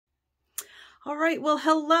All right, well,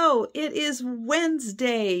 hello. It is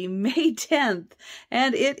Wednesday, May 10th,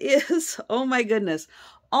 and it is, oh my goodness,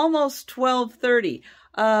 almost 12:30,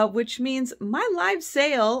 which means my live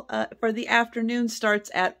sale for the afternoon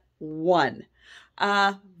starts at 1.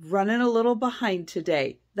 Running a little behind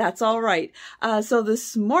today. That's all right. So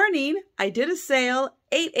this morning I did a sale,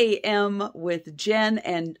 8 a.m. with Jen,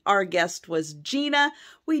 and our guest was Gina.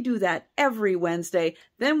 We do that every Wednesday.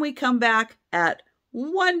 Then we come back at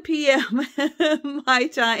 1 p.m. my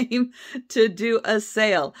time to do a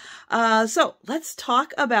sale. So let's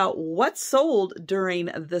talk about what sold during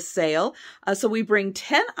the sale. So we bring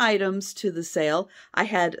 10 items to the sale. I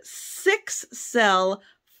had 6 sell,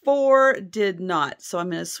 4 did not. So I'm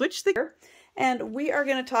going to switch the gear and we are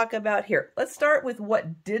going to talk about here. Let's start with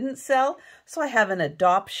what didn't sell. So I have an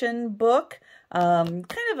adoption book, kind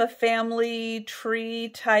of a family tree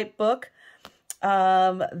type book.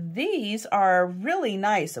 These are really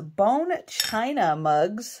nice bone china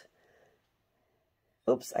mugs.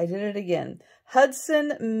 Oops, I did it again.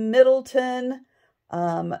 Hudson Middleton,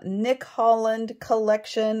 Nick Holland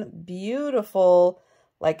collection. Beautiful,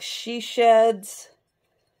 like she sheds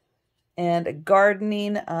and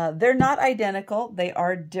gardening. They're not identical. They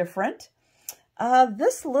are different.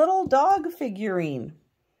 This little dog figurine.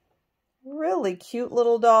 Really cute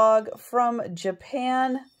little dog from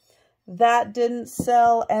Japan. That didn't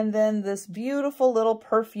sell. And then this beautiful little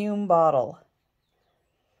perfume bottle.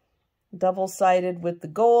 Double-sided with the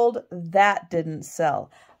gold. That didn't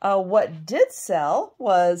sell. What did sell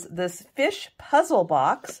was this fish puzzle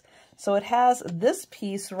box. So it has this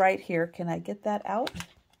piece right here. Can I get that out?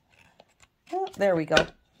 Oh, there we go.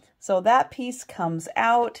 So that piece comes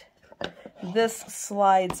out. This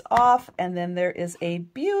slides off. And then there is a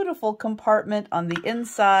beautiful compartment on the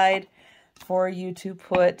inside for you to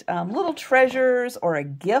put little treasures or a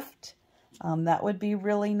gift. That would be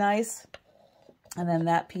really nice. And then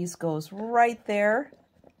that piece goes right there.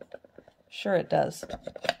 Sure it does.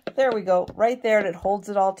 There we go. Right there, and it holds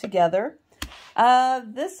it all together.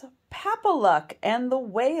 This Papaluk and the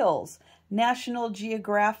Whales, National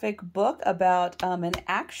Geographic book about an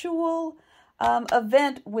actual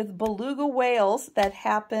event with beluga whales that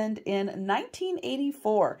happened in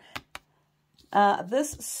 1984.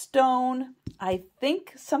 This stone, I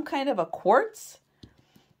think some kind of a quartz,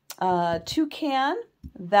 toucan,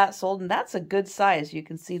 that sold, and that's a good size. You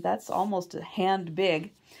can see that's almost a hand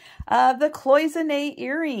big. The cloisonne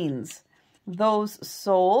earrings, those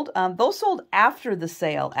sold. Those sold after the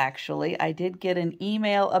sale, actually. I did get an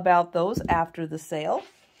email about those after the sale.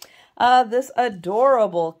 This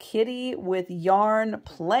adorable kitty with yarn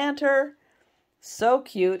planter, so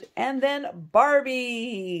cute. And then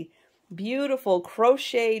Barbie. Beautiful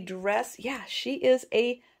crochet dress. Yeah, she is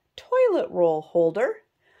a toilet roll holder.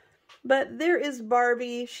 But there is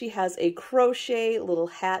Barbie. She has a crochet little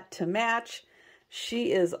hat to match.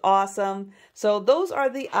 She is awesome. So those are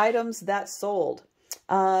the items that sold.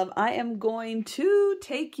 I am going to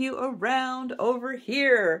take you around over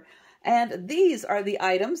here. And these are the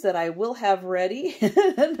items that I will have ready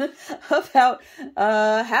in about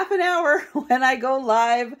half an hour when I go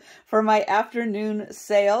live for my afternoon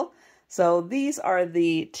sale. So these are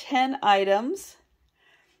the 10 items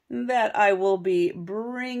that I will be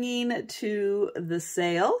bringing to the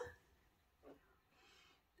sale.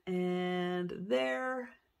 And there,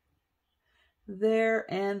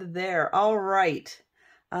 and there. All right.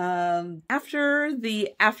 After the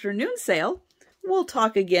afternoon sale, we'll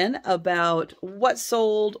talk again about what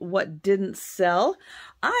sold, what didn't sell.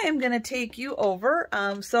 I am going to take you over.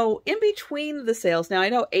 So in between the sales, now I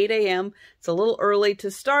know 8 a.m. It's a little early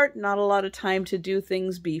to start, not a lot of time to do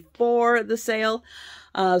things before the sale.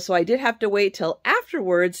 So I did have to wait till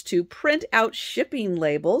afterwards to print out shipping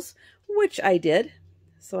labels, which I did.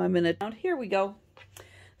 So I'm going to, here we go.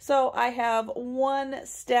 So I have one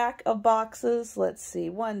stack of boxes. Let's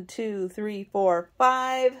see, 1, 2, 3, 4,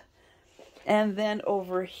 5. And then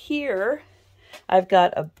over here, I've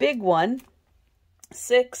got a big one,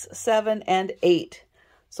 6, 7, and 8.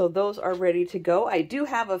 So those are ready to go. I do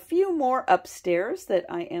have a few more upstairs that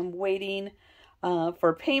I am waiting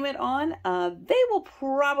for payment on. They will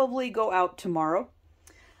probably go out tomorrow.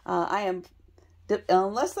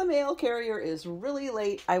 Unless the mail carrier is really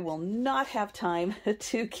late, I will not have time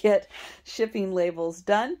to get shipping labels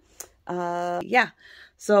done. Yeah.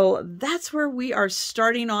 So that's where we are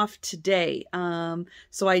starting off today.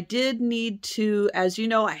 So I did need to, as you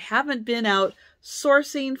know, I haven't been out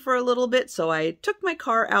sourcing for a little bit. So I took my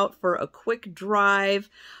car out for a quick drive,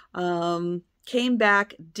 came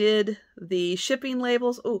back, did the shipping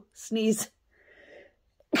labels. Oh, sneeze.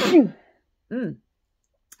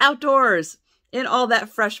 Outdoors. in all that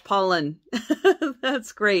fresh pollen.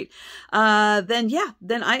 That's great. Then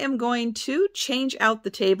I am going to change out the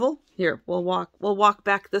table. Here, we'll walk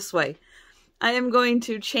back this way. I am going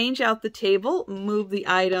to change out the table, move the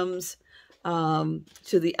items to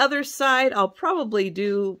the other side. I'll probably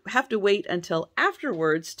have to wait until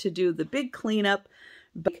afterwards to do the big cleanup.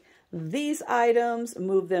 But these items,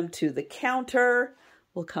 move them to the counter.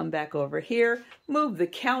 We'll come back over here, move the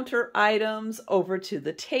counter items over to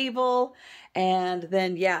the table, and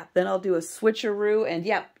then I'll do a switcheroo, and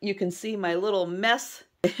you can see my little mess,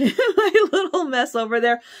 my little mess over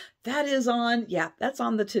there. That is on, that's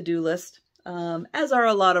on the to-do list, as are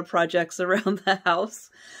a lot of projects around the house.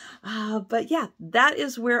 But that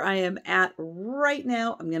is where I am at right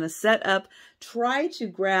now. I'm going to set up, try to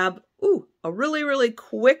grab, a really, really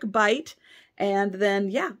quick bite. And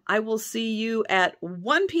then, I will see you at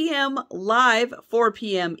 1 p.m. live, 4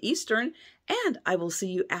 p.m. Eastern, and I will see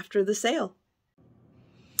you after the sale.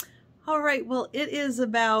 All right, well, it is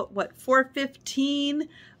about, 4:15,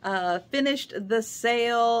 finished the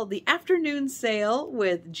sale, the afternoon sale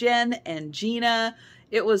with Jen and Gina.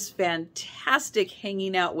 It was fantastic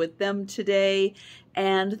hanging out with them today.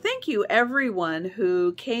 And thank you, everyone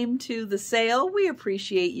who came to the sale. We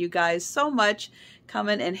appreciate you guys so much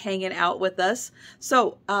coming and hanging out with us.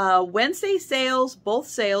 So Wednesday sales, both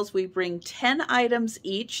sales, we bring 10 items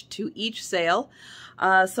each to each sale.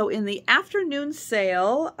 So in the afternoon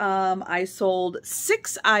sale, I sold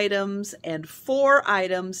 6 items and 4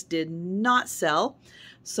 items did not sell.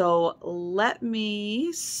 So let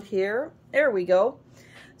me here. There we go.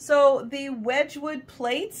 So the Wedgwood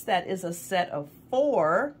plates, that is a set of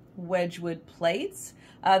 4 Wedgwood plates.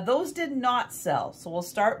 Those did not sell. So we'll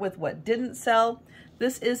start with what didn't sell.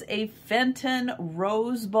 This is a Fenton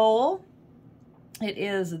Rose Bowl. It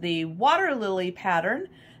is the water lily pattern.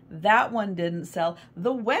 That one didn't sell.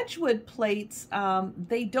 The Wedgwood plates,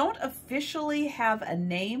 they don't officially have a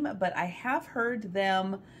name, but I have heard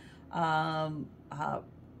them,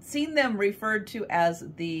 seen them referred to as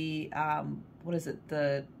the, what is it?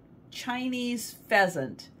 The Chinese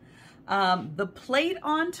pheasant. The plate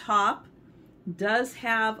on top does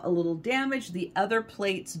have a little damage. The other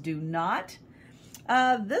plates do not.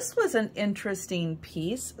 This was an interesting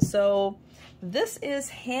piece. So this is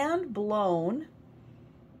hand blown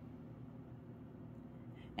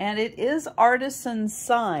and it is artisan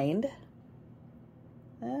signed,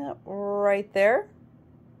 right there,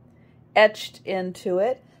 etched into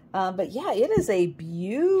it. But yeah, it is a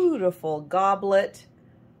beautiful goblet.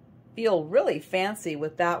 Feel really fancy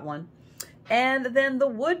with that one. And then the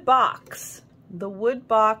wood box. The wood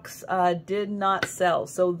box did not sell.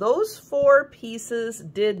 So those 4 pieces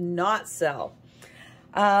did not sell.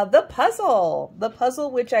 The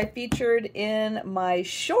puzzle which I featured in my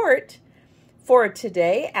short for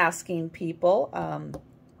today, asking people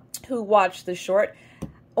who watched the short,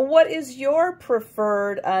 what is your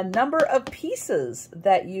preferred number of pieces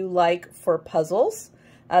that you like for puzzles?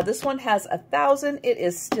 This one has 1,000. It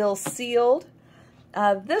is still sealed.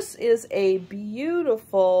 This is a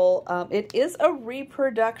beautiful, it is a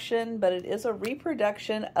reproduction, but it is a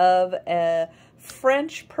reproduction of a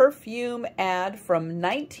French perfume ad from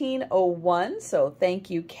 1901. So thank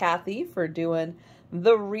you, Kathy, for doing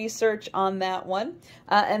the research on that one.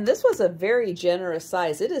 And this was a very generous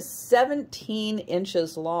size. It is 17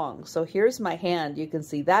 inches long. So here's my hand. You can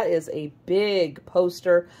see that is a big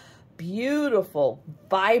poster. Beautiful,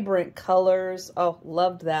 vibrant colors. Oh,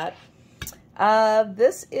 loved that.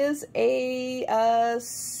 This is a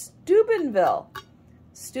Steubenville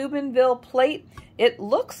plate. It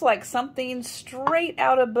looks like something straight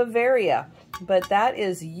out of Bavaria, but that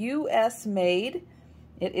is U.S. made.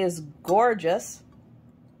 It is gorgeous.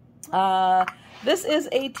 This is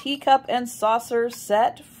a teacup and saucer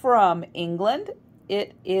set from England.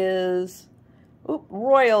 It is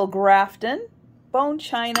Royal Grafton, bone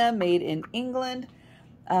china made in England.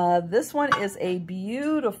 This one is a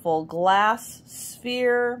beautiful glass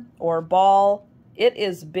sphere or ball. It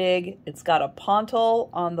is big. It's got a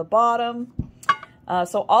pontil on the bottom.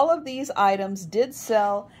 So all of these items did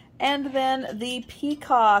sell. And then the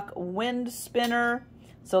peacock wind spinner.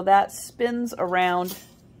 So that spins around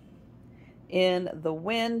in the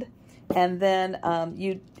wind. And then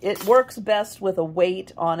it works best with a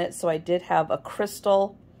weight on it. So I did have a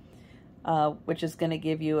crystal, which is going to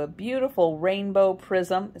give you a beautiful rainbow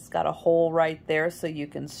prism. It's got a hole right there so you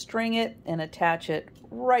can string it and attach it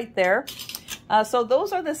right there. So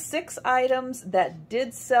those are the 6 items that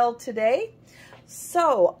did sell today.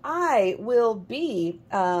 So I will be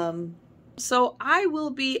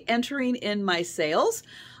entering in my sales.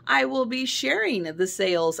 I will be sharing the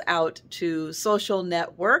sales out to social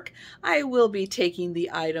network. I will be taking the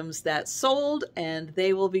items that sold and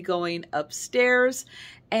they will be going upstairs.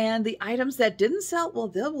 And the items that didn't sell, well,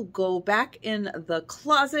 they will go back in the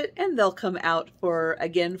closet and they'll come out for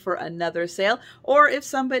another sale. Or if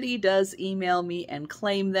somebody does email me and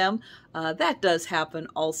claim them, that does happen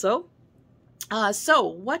also. So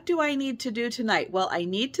what do I need to do tonight? Well, I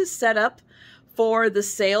need to set up for the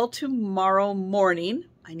sale tomorrow morning.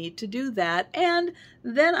 I need to do that. And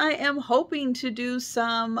then I am hoping to do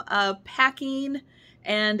some packing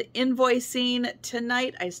and invoicing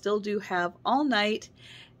tonight. I still do have all night.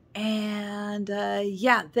 And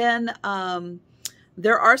yeah, then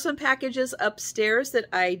there are some packages upstairs that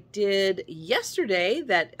I did yesterday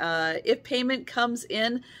that if payment comes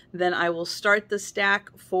in, then I will start the stack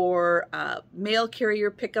for mail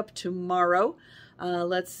carrier pickup tomorrow.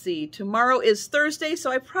 Let's see, tomorrow is Thursday,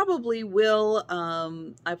 so I probably will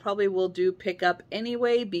do pickup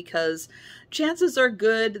anyway, because chances are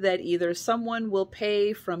good that either someone will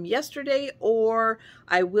pay from yesterday or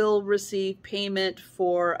I will receive payment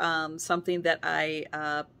for something that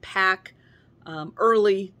I pack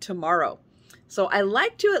early tomorrow. So I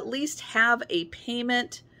like to at least have a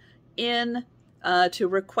payment in to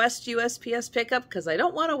request USPS pickup, because I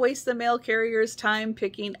don't want to waste the mail carrier's time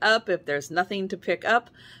picking up if there's nothing to pick up.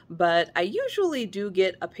 But I usually do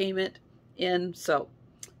get a payment in, so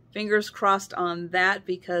fingers crossed on that,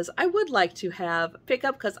 because I would like to have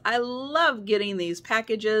pickup, because I love getting these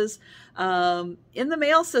packages in the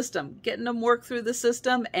mail system, getting them worked through the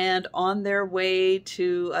system and on their way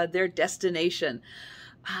to their destination.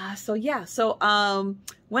 So yeah, so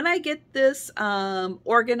when I get this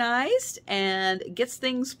organized and gets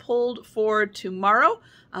things pulled for tomorrow,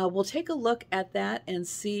 we'll take a look at that and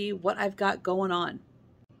see what I've got going on.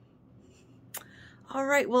 All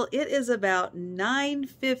right, well, it is about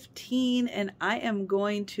 9:15 and I am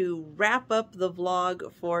going to wrap up the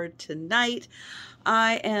vlog for tonight.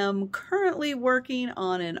 I am currently working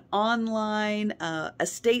on an online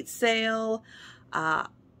estate sale.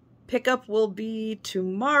 Pickup will be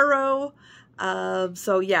tomorrow.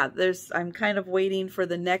 So yeah, I'm kind of waiting for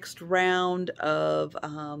the next round of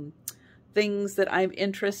things that I'm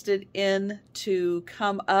interested in to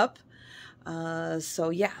come up.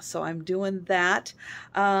 So yeah, so I'm doing that.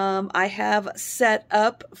 I have set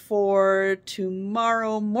up for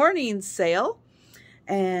tomorrow morning's sale,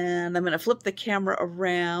 and I'm going to flip the camera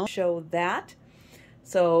around, show that.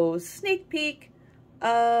 So sneak peek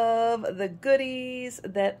of the goodies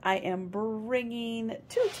that I am bringing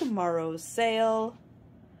to tomorrow's sale.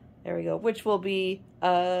 There we go, which will be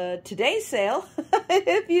today's sale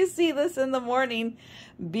if you see this in the morning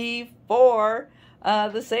before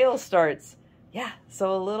the sale starts. Yeah,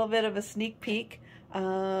 so a little bit of a sneak peek.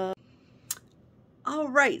 All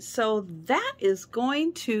right, so that is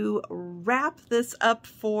going to wrap this up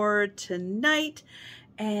for tonight.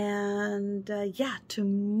 And yeah,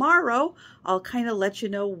 tomorrow I'll kind of let you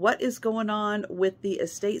know what is going on with the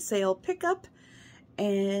estate sale pickup,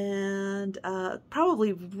 and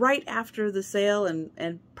probably right after the sale,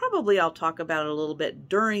 and probably I'll talk about it a little bit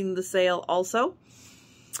during the sale also.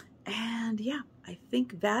 And yeah, I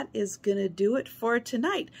think that is going to do it for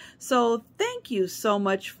tonight. So thank you so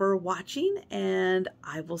much for watching, and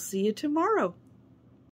I will see you tomorrow.